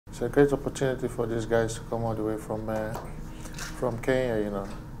It's a great opportunity for these guys to come all the way from Kenya, you know.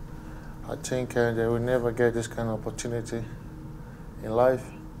 I think they will never get this kind of opportunity in life.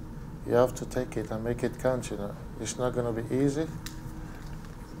 You have to take it and make it count, you know. It's not going to be easy.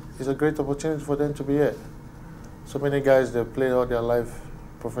 It's a great opportunity for them to be here. So many guys, they play all their life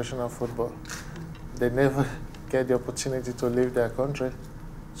professional football. They never get the opportunity to leave their country.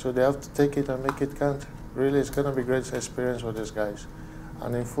 So they have to take it and make it count. Really, it's going to be a great experience for these guys.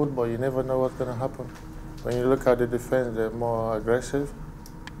 And in football, you never know what's going to happen. When you look at the defense, they're more aggressive.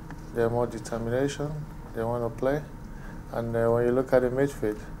 They're more determination. They want to play. And when you look at the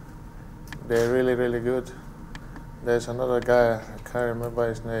midfield, they're really, really good. There's another guy, I can't remember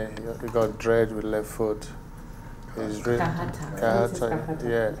his name. He got dread with left foot. He's really Kahata.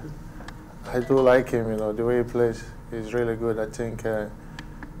 Yeah. I do like him, you know, the way he plays. He's really good. I think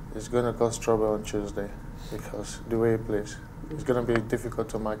it's going to cause trouble on Tuesday because the way he plays. It's going to be difficult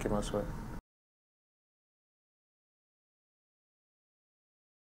to mark him as well.